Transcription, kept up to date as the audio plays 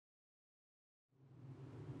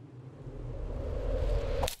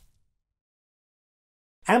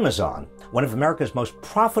Amazon, one of America's most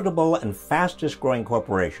profitable and fastest-growing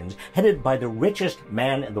corporations, headed by the richest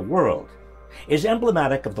man in the world, is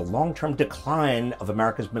emblematic of the long-term decline of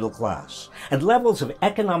America's middle class and levels of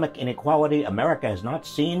economic inequality America has not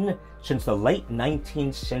seen since the late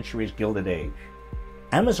 19th century's Gilded Age.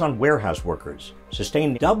 Amazon warehouse workers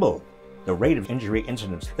sustain double the rate of injury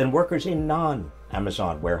incidents than workers in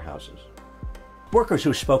non-Amazon warehouses. Workers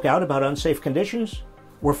who spoke out about unsafe conditions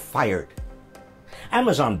were fired.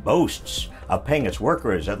 Amazon boasts of paying its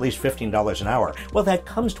workers at least $15 an hour. Well, that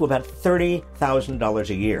comes to about $30,000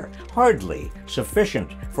 a year, hardly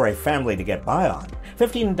sufficient for a family to get by on.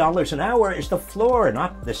 $15 an hour is the floor,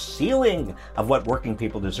 not the ceiling of what working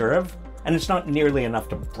people deserve, and it's not nearly enough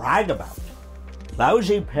to brag about.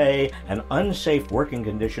 Lousy pay and unsafe working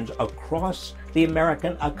conditions across the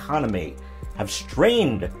American economy have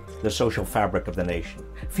strained the social fabric of the nation,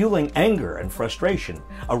 fueling anger and frustration,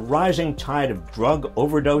 a rising tide of drug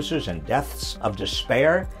overdoses and deaths of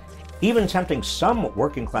despair, even tempting some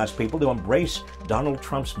working-class people to embrace Donald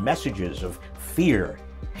Trump's messages of fear,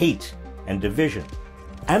 hate, and division.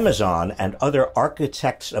 Amazon and other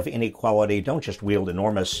architects of inequality don't just wield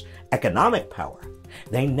enormous economic power.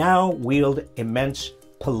 They now wield immense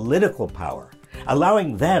political power,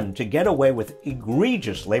 allowing them to get away with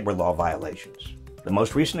egregious labor law violations. The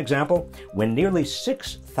most recent example, when nearly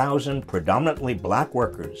 6,000 predominantly black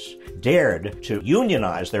workers dared to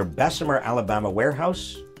unionize their Bessemer, Alabama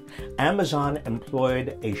warehouse, Amazon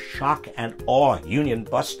employed a shock and awe union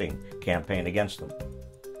busting campaign against them.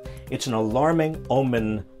 It's an alarming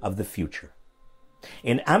omen of the future.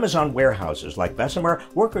 In Amazon warehouses like Bessemer,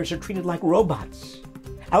 workers are treated like robots.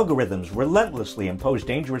 Algorithms relentlessly impose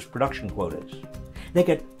dangerous production quotas. They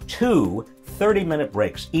get 2 30-minute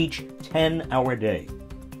breaks each 10-hour day.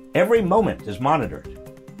 Every moment is monitored.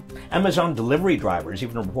 Amazon delivery drivers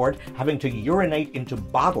even report having to urinate into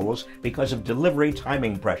bottles because of delivery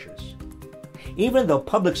timing pressures. Even though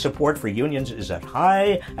public support for unions is as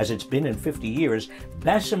high as it's been in 50 years,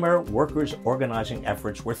 Bessemer workers' organizing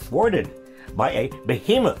efforts were thwarted by a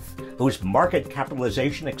behemoth whose market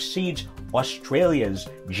capitalization exceeds Australia's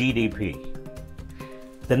GDP.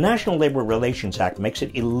 The National Labor Relations Act makes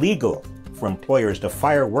it illegal for employers to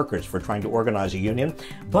fire workers for trying to organize a union,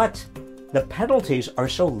 but the penalties are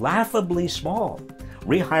so laughably small,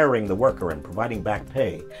 rehiring the worker and providing back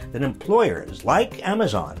pay, that employers like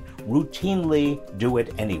Amazon routinely do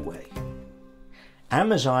it anyway.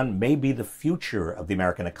 Amazon may be the future of the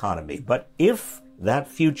American economy, but if that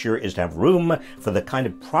future is to have room for the kind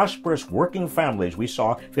of prosperous working families we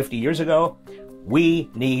saw 50 years ago, we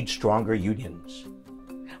need stronger unions.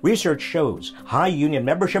 Research shows high union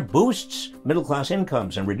membership boosts middle-class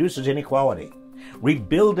incomes and reduces inequality.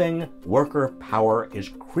 Rebuilding worker power is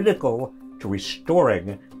critical to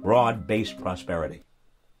restoring broad-based prosperity.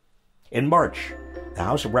 In March, the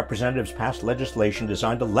House of Representatives passed legislation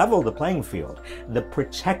designed to level the playing field, the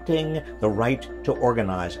Protecting the Right to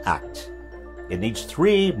Organize Act. It needs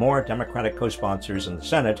 3 more Democratic co-sponsors in the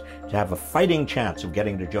Senate to have a fighting chance of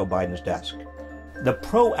getting to Joe Biden's desk. The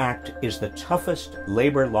PRO Act is the toughest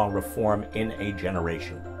labor law reform in a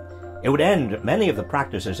generation. It would end many of the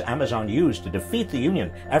practices Amazon used to defeat the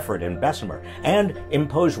union effort in Bessemer and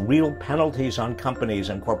impose real penalties on companies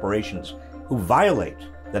and corporations who violate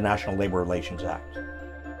the National Labor Relations Act.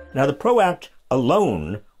 Now, the PRO Act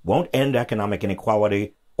alone won't end economic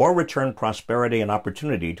inequality or return prosperity and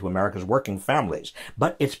opportunity to America's working families,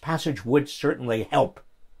 but its passage would certainly help.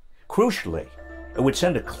 Crucially, it would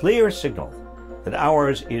send a clear signal that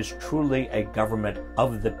ours is truly a government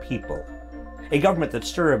of the people, a government that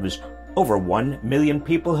serves over 1 million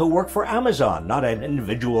people who work for Amazon, not an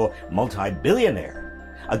individual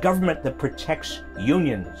multi-billionaire, a government that protects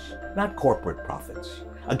unions, not corporate profits,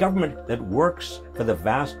 a government that works for the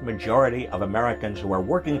vast majority of Americans who are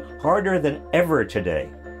working harder than ever today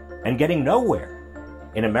and getting nowhere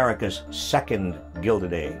in America's second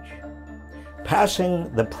Gilded Age.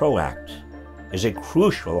 Passing the PRO Act is a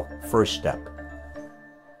crucial first step.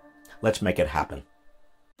 Let's make it happen.